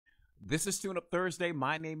This is Tune Up Thursday.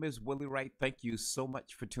 My name is Willie Wright. Thank you so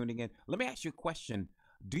much for tuning in. Let me ask you a question.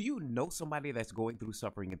 Do you know somebody that's going through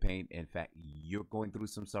suffering and pain? In fact, you're going through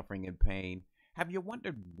some suffering and pain. Have you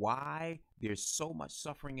wondered why there's so much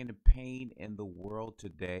suffering and pain in the world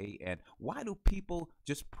today? And why do people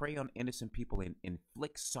just prey on innocent people and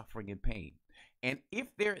inflict suffering and pain? And if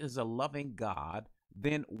there is a loving God,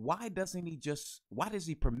 then why does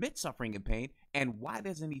he permit suffering and pain? And why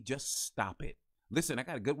doesn't he just stop it? Listen, I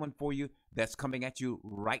got a good one for you that's coming at you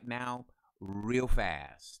right now, real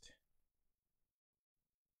fast.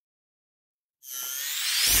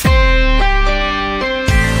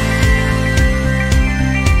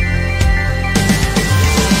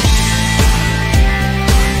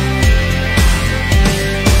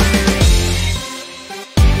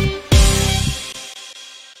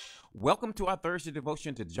 Welcome to our Thursday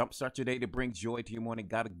devotion to jumpstart your day, to bring joy to your morning.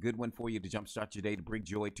 Got a good one for you to jumpstart your day, to bring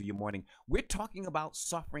joy to your morning. We're talking about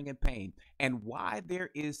suffering and pain and why there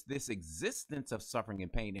is this existence of suffering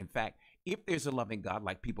and pain. In fact, if there's a loving God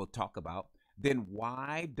like people talk about, then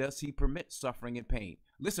why does he permit suffering and pain?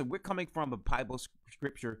 Listen, we're coming from a Bible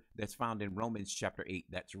scripture that's found in Romans chapter 8.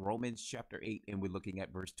 That's Romans chapter 8, and we're looking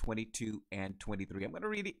at verse 22 and 23. I'm going to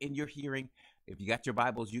read it in your hearing. If you got your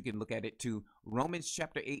Bibles, you can look at it too. Romans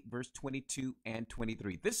chapter 8, verse 22 and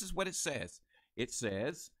 23. This is what it says. It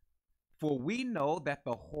says, "For we know that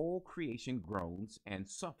the whole creation groans and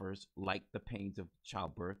suffers like the pains of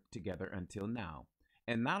childbirth together until now.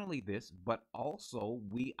 And not only this, but also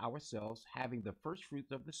we ourselves, having the first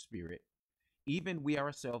fruits of the Spirit, even we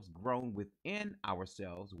ourselves groan within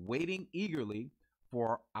ourselves, waiting eagerly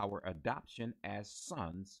for our adoption as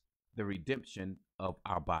sons, the redemption of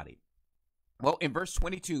our body." Well, in verse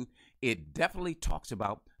 22, it definitely talks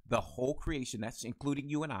about the whole creation, that's including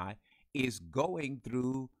you and I, is going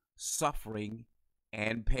through suffering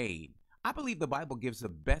and pain. I believe the Bible gives the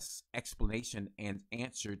best explanation and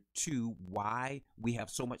answer to why we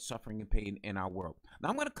have so much suffering and pain in our world. Now,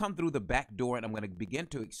 I'm going to come through the back door and I'm going to begin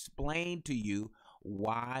to explain to you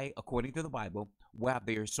why, according to the Bible, why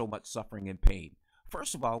there is so much suffering and pain.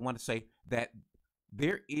 First of all, I want to say that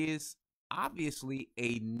there is obviously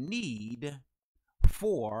a need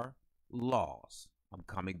for laws. I'm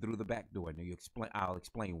coming through the back door. Now I'll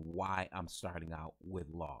explain why I'm starting out with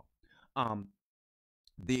law.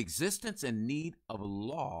 The existence and need of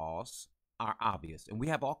laws are obvious, and we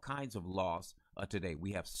have all kinds of laws today.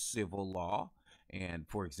 We have civil law, and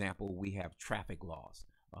for example, we have traffic laws,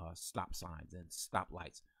 stop signs and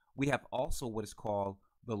stoplights. We have also what is called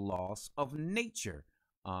the laws of nature,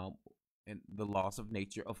 and the laws of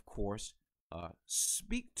nature, of course,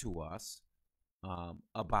 speak to us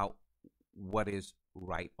about what is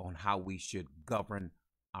right, on how we should govern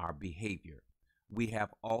our behavior. We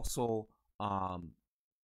have also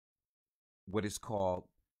what is called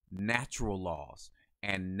natural laws,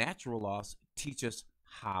 and natural laws teach us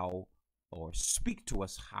how, or speak to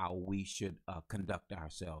us how we should conduct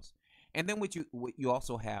ourselves. And then what you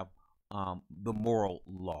also have the moral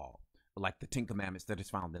law, like the Ten Commandments that is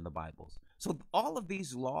found in the Bibles. So all of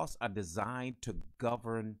these laws are designed to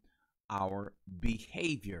govern our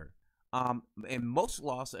behavior. And most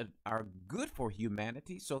laws are good for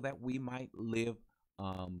humanity so that we might live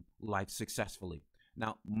life successfully.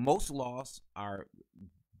 Now, most laws are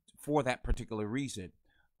for that particular reason,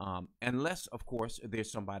 unless, of course, there's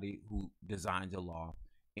somebody who designs a law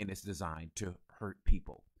and it's designed to hurt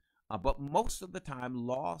people. But most of the time,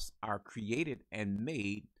 laws are created and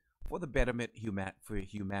made for the betterment for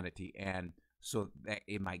humanity, and so that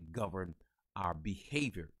it might govern our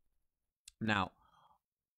behavior. Now,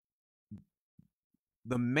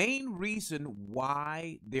 the main reason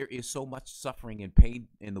why there is so much suffering and pain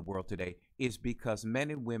in the world today is because men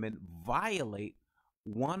and women violate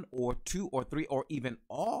one or two or three or even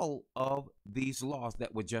all of these laws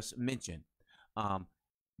that were just mentioned.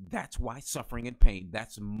 That's why suffering and pain,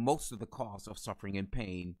 that's most of the cause of suffering and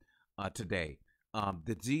pain today.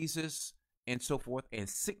 Diseases and so forth and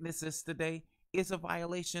sicknesses today is a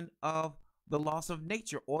violation of the laws of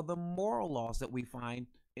nature or the moral laws that we find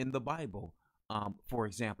in the Bible. For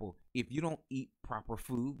example, if you don't eat proper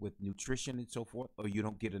food with nutrition and so forth, or you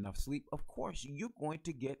don't get enough sleep, of course, you're going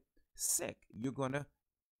to get sick. You're going to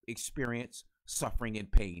experience suffering and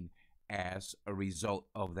pain as a result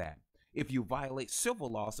of that. If you violate civil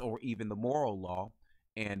laws or even the moral law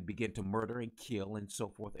and begin to murder and kill and so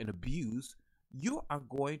forth and abuse, you are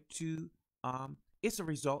going to, it's a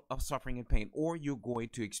result of suffering and pain, or you're going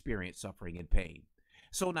to experience suffering and pain.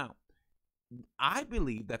 So now, I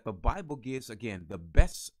believe that the Bible gives, again, the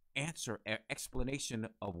best answer, explanation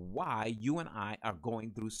of why you and I are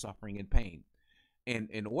going through suffering and pain. And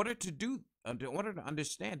in order to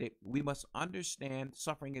understand it, we must understand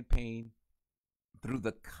suffering and pain through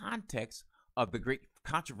the context of the great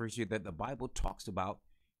controversy that the Bible talks about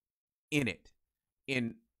in it.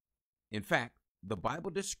 In in fact, the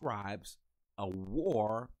Bible describes a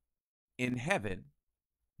war in heaven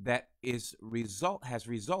that has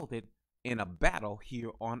resulted in a battle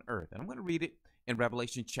here on earth. And I'm going to read it in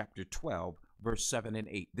Revelation chapter 12, verse 7 and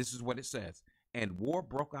 8. This is what it says. And war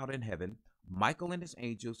broke out in heaven. Michael and his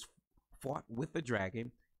angels fought with the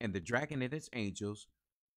dragon, and the dragon and its angels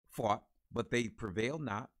fought, but they prevailed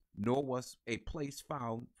not, nor was a place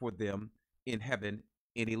found for them in heaven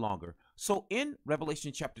any longer. So in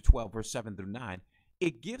Revelation chapter 12, verse 7 through 9,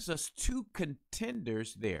 it gives us two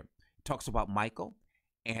contenders there. It talks about Michael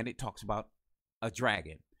and it talks about a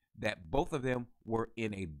dragon, that both of them were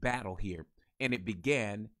in a battle here, and it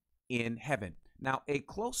began in heaven. Now, a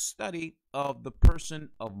close study of the person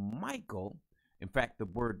of Michael, in fact, the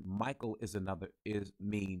word Michael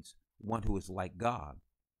means one who is like God.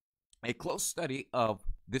 A close study of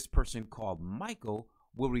this person called Michael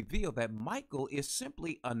will reveal that Michael is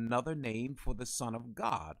simply another name for the Son of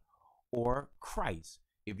God, or Christ.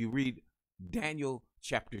 If you read Daniel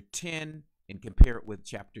chapter 10 and compare it with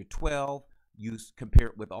chapter 12, you compare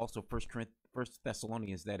it with also First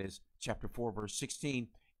Thessalonians, that is chapter 4, verse 16,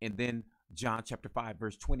 and then John chapter 5,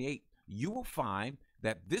 verse 28, you will find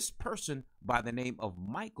that this person by the name of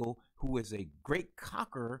Michael, who is a great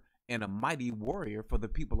conqueror and a mighty warrior for the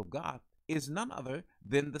people of God, is none other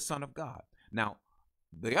than the Son of God. Now,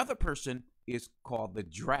 the other person is called the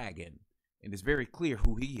dragon, and it's very clear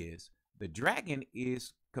who he is. The dragon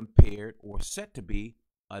is compared or said to be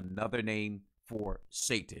another name for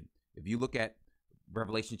Satan. If you look at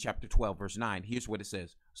Revelation chapter 12, verse 9, here's what it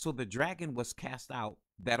says. So the dragon was cast out,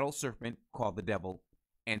 that old serpent called the devil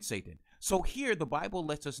and Satan. So here the Bible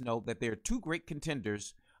lets us know that there are two great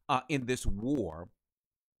contenders in this war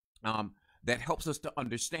that helps us to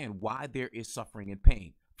understand why there is suffering and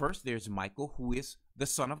pain. First, there's Michael, who is the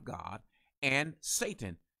Son of God, and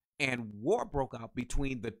Satan. And war broke out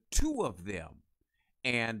between the two of them,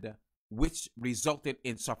 and which resulted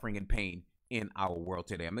in suffering and pain in our world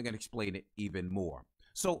today. I'm going to explain it even more.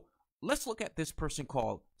 So let's look at this person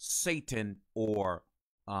called Satan, or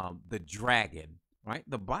the dragon, right?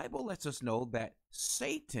 The Bible lets us know that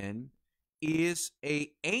Satan is an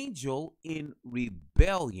angel in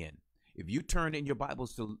rebellion. If you turn in your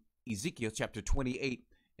Bibles to Ezekiel chapter 28,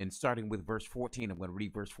 and starting with verse 14, I'm going to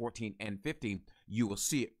read verse 14 and 15, you will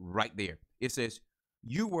see it right there. It says,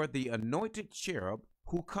 you were the anointed cherub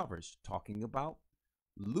who covers, talking about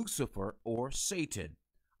Lucifer or Satan.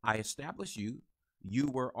 I established you. You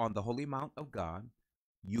were on the holy mount of God.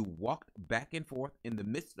 You walked back and forth in the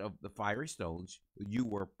midst of the fiery stones. You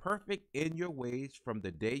were perfect in your ways from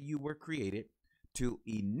the day you were created till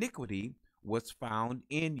iniquity was found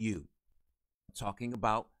in you. Talking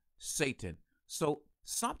about Satan. So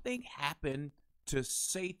something happened to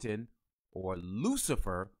Satan, or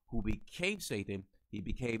Lucifer, who became Satan. He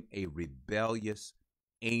became a rebellious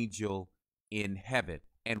angel in heaven,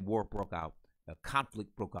 and war broke out. A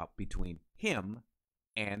conflict broke out between him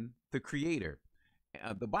and the Creator.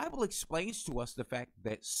 The Bible explains to us the fact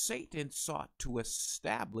that Satan sought to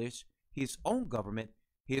establish his own government,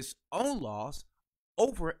 his own laws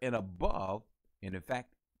over and above, and in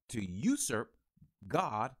fact, to usurp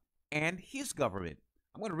God and his government.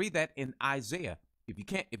 I'm going to read that in Isaiah. If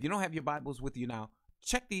you don't have your Bibles with you now,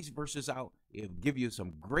 check these verses out. It'll give you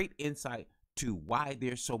some great insight to why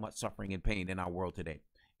there's so much suffering and pain in our world today.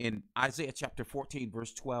 In Isaiah chapter 14,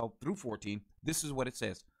 verse 12 through 14, this is what it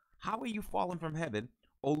says. How are you fallen from heaven,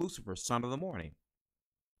 O Lucifer, son of the morning?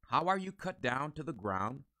 How are you cut down to the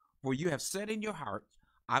ground? For you have said in your heart,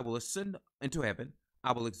 I will ascend into heaven.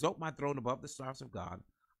 I will exalt my throne above the stars of God.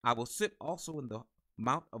 I will sit also in the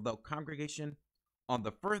mount of the congregation on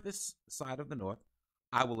the furthest side of the north.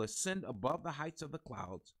 I will ascend above the heights of the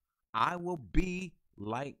clouds. I will be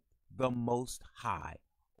like the Most High.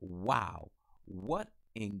 Wow. What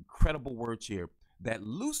incredible words here. That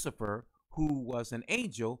Lucifer, who was an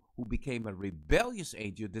angel, who became a rebellious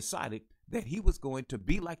angel, decided that he was going to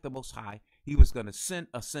be like the Most High. He was going to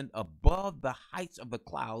ascend above the heights of the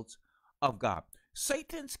clouds of God.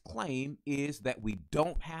 Satan's claim is that we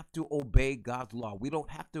don't have to obey God's law. We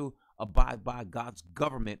don't have to abide by God's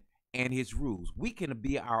government and his rules. We can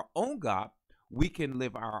be our own God. We can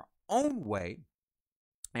live our own way.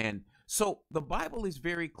 And so the Bible is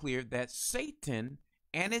very clear that Satan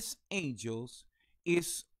and his angels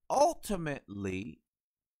is ultimately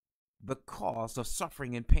the cause of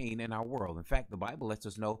suffering and pain in our world. In fact, the Bible lets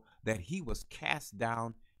us know that he was cast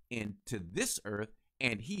down into this earth,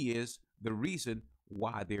 and he is the reason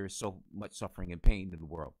why there is so much suffering and pain in the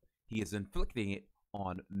world. He is inflicting it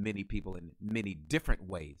on many people in many different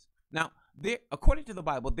ways. Now, according to the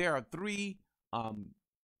Bible, there are three um,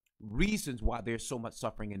 reasons why there's so much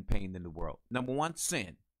suffering and pain in the world. Number one,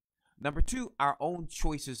 sin. Number two, our own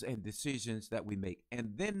choices and decisions that we make.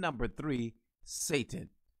 And then number three, Satan.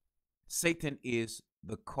 Satan is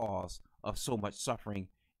the cause of so much suffering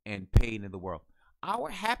and pain in the world. Our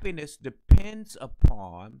happiness depends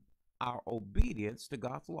upon our obedience to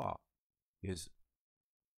God's law, his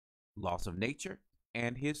laws of nature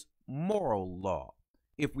and his moral law.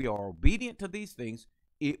 If we are obedient to these things,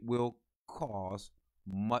 it will cause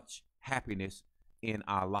much happiness in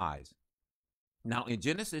our lives. Now, in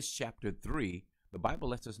Genesis chapter 3, the Bible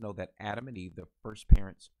lets us know that Adam and Eve, the first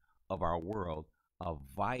parents of our world,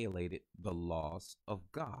 violated the laws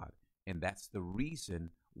of God. And that's the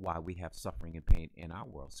reason why we have suffering and pain in our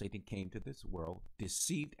world. Satan came to this world,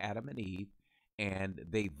 deceived Adam and Eve, and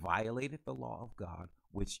they violated the law of God,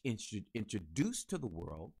 which introduced to the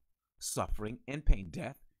world suffering and pain,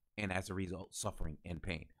 death, and as a result, suffering and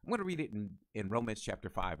pain. I'm going to read it in Romans chapter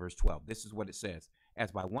 5, verse 12. This is what it says.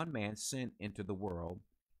 As by one man sin into the world,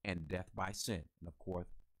 and death by sin. And of course,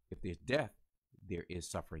 if there's death, there is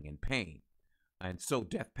suffering and pain. And so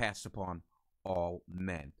death passed upon all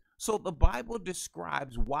men. So the Bible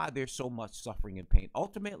describes why there's so much suffering and pain.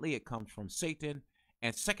 Ultimately, it comes from Satan,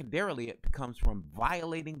 and secondarily, it comes from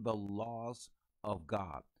violating the laws of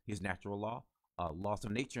God, his natural law, laws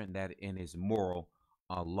of nature, and that in his moral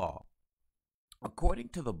law. According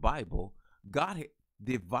to the Bible, God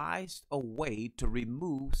devised a way to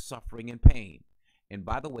remove suffering and pain. And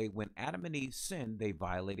by the way, when Adam and Eve sinned, they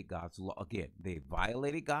violated God's law. Again, they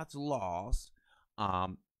violated God's laws,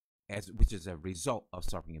 which is a result of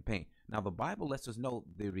suffering and pain. Now, the Bible lets us know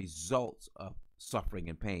the results of suffering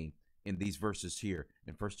and pain in these verses here.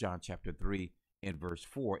 In 1 John chapter 3 and verse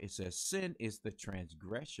 4, it says, sin is the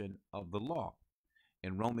transgression of the law.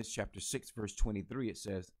 In Romans chapter 6, verse 23, it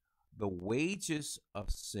says, the wages of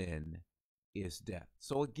sin is death.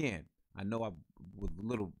 So again, I know I was a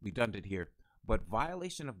little redundant here, but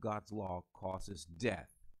violation of God's law causes death.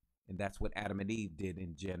 And that's what Adam and Eve did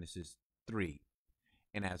in Genesis 3.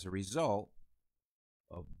 And as a result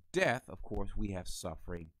of death, of course, we have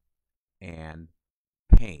suffering and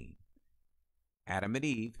pain. Adam and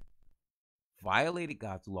Eve violated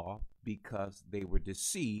God's law because they were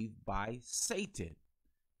deceived by Satan,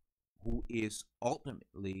 who is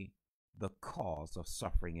ultimately the cause of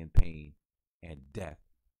suffering and pain and death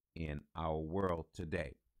in our world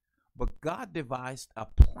today. But God devised a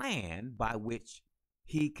plan by which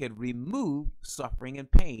he could remove suffering and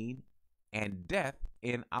pain and death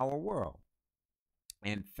in our world.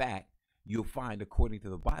 In fact, you'll find, according to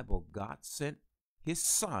the Bible, God sent his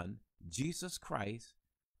son, Jesus Christ,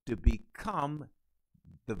 to become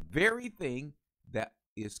the very thing that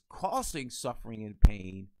is causing suffering and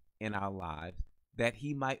pain in our lives, that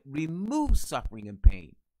he might remove suffering and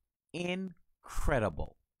pain.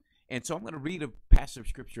 Incredible. And so I'm going to read a passage of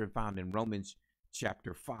scripture found in Romans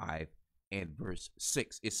chapter 5 and verse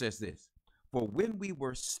 6. It says this, for when we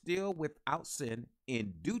were still without sin,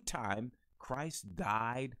 in due time, Christ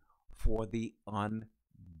died for the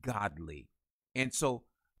ungodly. And so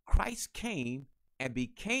Christ came and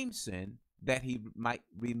became sin that he might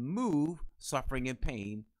remove suffering and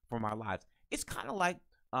pain from our lives. It's kind of like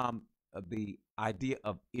the idea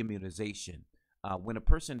of immunization. When a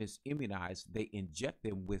person is immunized, they inject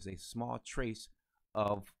them with a small trace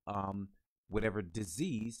of whatever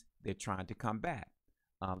disease they're trying to combat,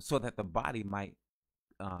 so that the body might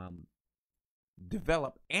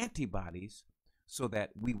develop antibodies so that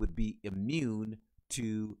we would be immune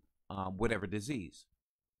to whatever disease.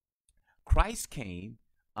 Christ came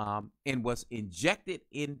and was injected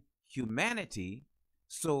in humanity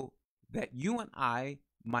so that you and I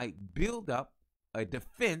might build up a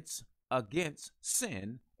defense against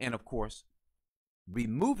sin, and of course,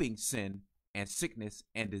 removing sin and sickness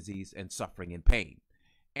and disease and suffering and pain.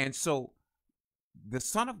 And so the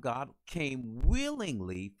Son of God came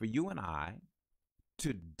willingly for you and I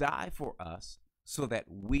to die for us so that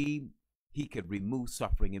he could remove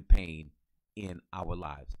suffering and pain in our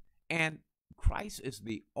lives. And Christ is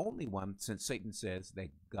the only one, since Satan says that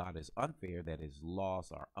God is unfair, that his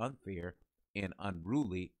laws are unfair and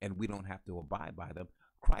unruly, and we don't have to abide by them.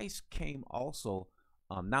 Christ came also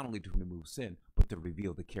not only to remove sin, but to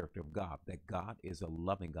reveal the character of God, that God is a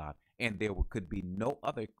loving God, and there could be no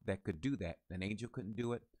other that could do that. An angel couldn't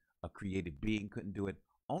do it. A created being couldn't do it.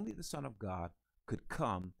 Only the Son of God could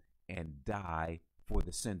come and die for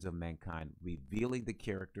the sins of mankind, revealing the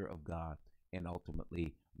character of God and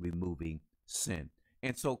ultimately removing sin.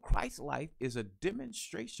 And so Christ's life is a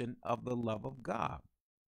demonstration of the love of God.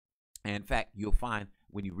 And in fact, you'll find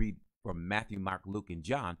when you read from Matthew, Mark, Luke, and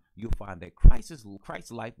John, you'll find that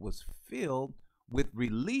Christ's life was filled with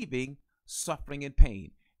relieving suffering and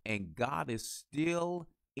pain. And God is still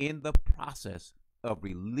in the process of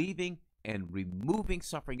relieving and removing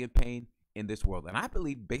suffering and pain in this world. And I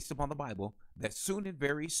believe, based upon the Bible, that soon and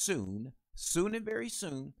very soon,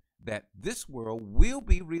 that this world will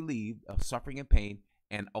be relieved of suffering and pain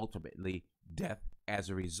and ultimately death as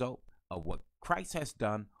a result of what Christ has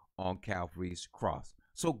done on Calvary's cross.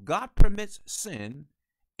 So God permits sin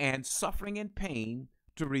and suffering and pain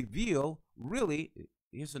to reveal, really,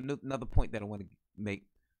 here's another point that I want to make,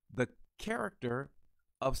 the character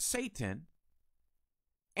of Satan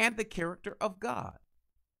and the character of God.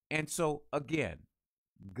 And so, again,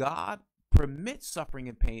 God permits suffering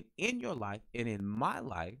and pain in your life and in my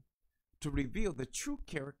life to reveal the true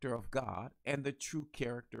character of God and the true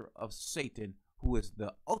character of Satan, who is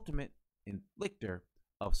the ultimate inflictor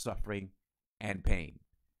of suffering and pain.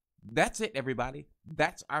 That's it, everybody.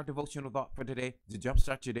 That's our devotional thought for today, to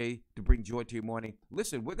jumpstart your day, to bring joy to your morning.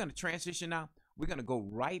 Listen, we're going to transition now. We're going to go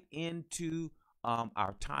right into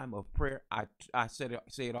our time of prayer. I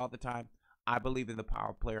say it all the time. I believe in the power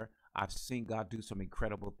of prayer. I've seen God do some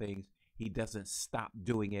incredible things. He doesn't stop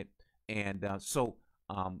doing it. And so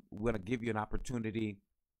we're going to give you an opportunity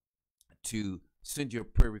to send your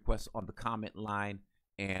prayer requests on the comment line,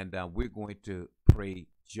 and we're going to pray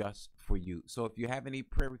just for you. So if you have any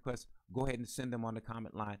prayer requests, go ahead and send them on the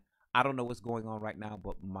comment line. I don't know what's going on right now,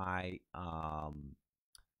 but my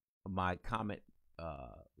my comment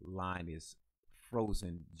line is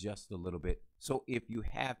frozen just a little bit. So if you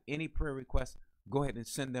have any prayer requests, go ahead and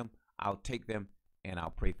send them. I'll take them and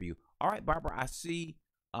I'll pray for you. All right, Barbara, I see.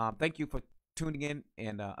 Thank you for tuning in.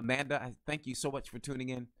 And Amanda, I thank you so much for tuning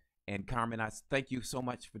in. And Carmen, I thank you so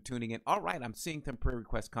much for tuning in. All right, I'm seeing some prayer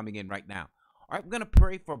requests coming in right now. All right, we're going to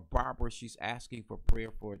pray for Barbara. She's asking for prayer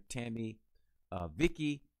for Tammy,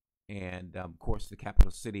 Vicky, and, of course, the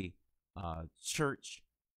Capital City Church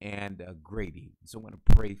and Grady. So I'm going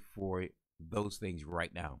to pray for those things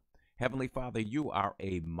right now. Heavenly Father, you are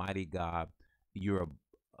a mighty God. You're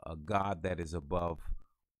a God that is above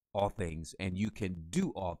all things, and you can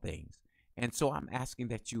do all things. And so I'm asking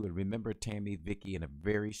that you would remember Tammy, Vicky in a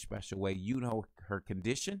very special way. You know her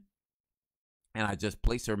condition, and I just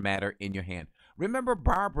place her matter in your hand. Remember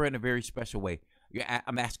Barbara in a very special way.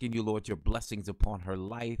 I'm asking you, Lord, your blessings upon her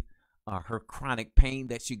life, her chronic pain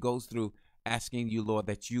that she goes through, asking you, Lord,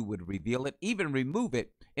 that you would reveal it, even remove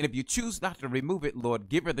it. And if you choose not to remove it, Lord,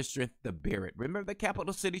 give her the strength to bear it. Remember the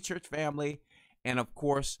Capital City Church family. And, of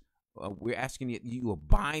course, we're asking you will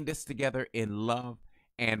bind us together in love.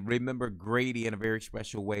 And remember Grady in a very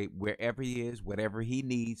special way. Wherever he is, whatever he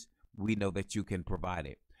needs, we know that you can provide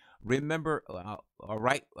it. Remember, all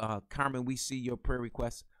right, Carmen, we see your prayer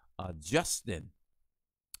request, Justin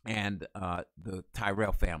and the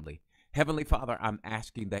Tyrell family. Heavenly Father, I'm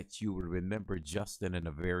asking that you would remember Justin in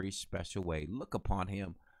a very special way. Look upon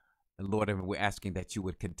him. And Lord, and we're asking that you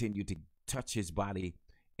would continue to touch his body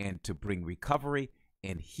and to bring recovery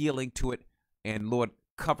and healing to it. And Lord,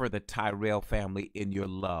 cover the Tyrell family in your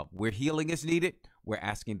love. Where healing is needed, we're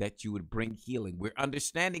asking that you would bring healing. Where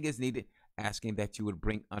understanding is needed, asking that you would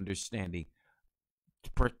bring understanding.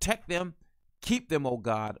 Protect them, keep them, oh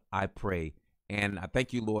God, I pray. And I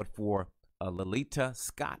thank you, Lord, for Lolita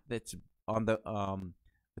Scott that's on the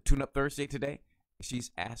Tune-Up Thursday today. She's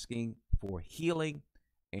asking for healing.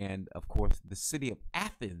 And, of course, the city of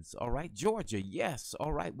Athens, all right, Georgia, yes,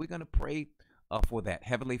 all right, we're going to pray for that.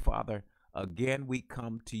 Heavenly Father, again, we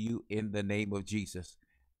come to you in the name of Jesus,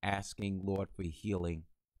 asking, Lord, for healing.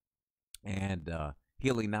 And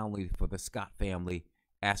healing not only for the Scott family,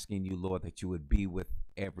 asking you, Lord, that you would be with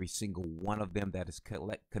every single one of them that is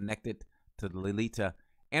connected to Lolita.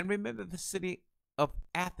 And remember the city of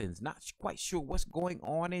Athens. Not quite sure what's going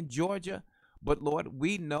on in Georgia, but, Lord,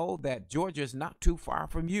 we know that Georgia is not too far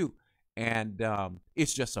from you. And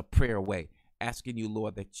it's just a prayer away, asking you,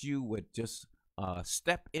 Lord, that you would just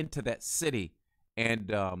step into that city and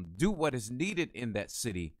do what is needed in that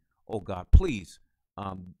city. Oh, God, please,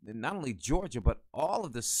 not only Georgia, but all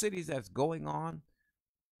of the cities that's going on,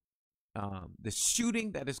 the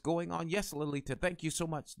shooting that is going on. Yes, Lolita, thank you so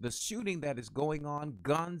much. The shooting that is going on,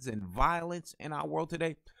 guns and violence in our world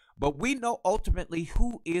today. But we know ultimately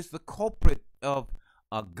who is the culprit of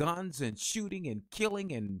guns and shooting and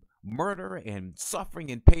killing and murder and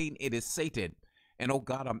suffering and pain. It is Satan. And, oh,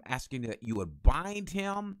 God, I'm asking that you would bind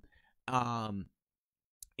him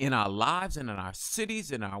in our lives and in our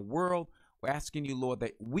cities, in our world. We're asking you, Lord,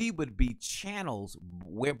 that we would be channels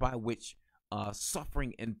whereby which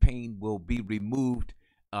suffering and pain will be removed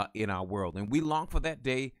in our world. And we long for that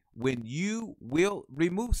day when you will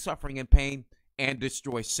remove suffering and pain and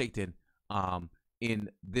destroy Satan in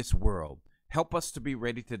this world. Help us to be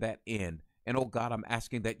ready to that end. And oh God, I'm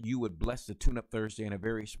asking that you would bless the Tune Up Thursday in a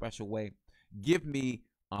very special way. Give me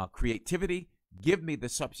creativity. Give me the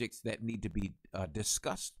subjects that need to be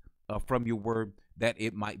discussed from your word, that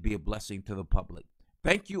it might be a blessing to the public.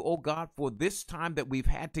 Thank you, oh God, for this time that we've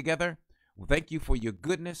had together. Thank you for your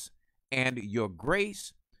goodness and your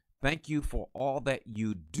grace. Thank you for all that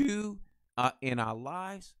you do in our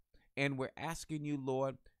lives. And we're asking you,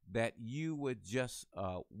 Lord, that you would just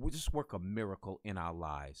work a miracle in our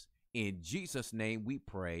lives. In Jesus' name we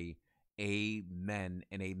pray, amen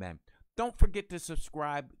and amen. Don't forget to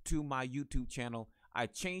subscribe to my YouTube channel. I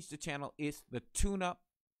changed the channel. It's the Thetuneup.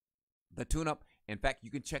 The Thetuneup. In fact,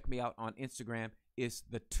 you can check me out on Instagram. It's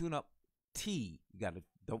the Thetuneup T.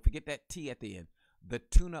 Don't forget that T at the end. The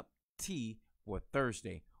Thetuneup T for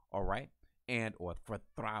Thursday. All right, or for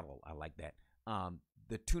throttle. I like that.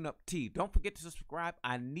 The Thetuneup T. Don't forget to subscribe.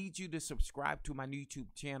 I need you to subscribe to my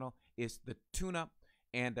YouTube channel. It's the Thetuneup,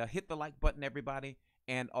 and hit the like button, everybody.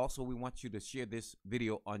 And also, we want you to share this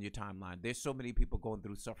video on your timeline. There's so many people going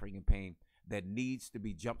through suffering and pain that needs to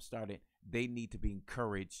be jump started. They need to be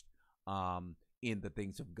encouraged in the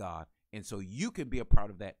things of God, and so you can be a part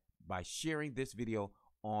of that by sharing this video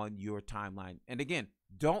on your timeline. And again,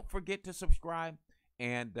 don't forget to subscribe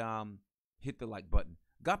and hit the like button.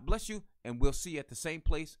 God bless you, and we'll see you at the same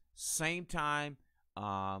place, same time,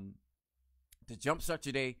 to jumpstart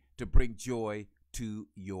your day, to bring joy to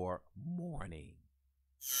your morning.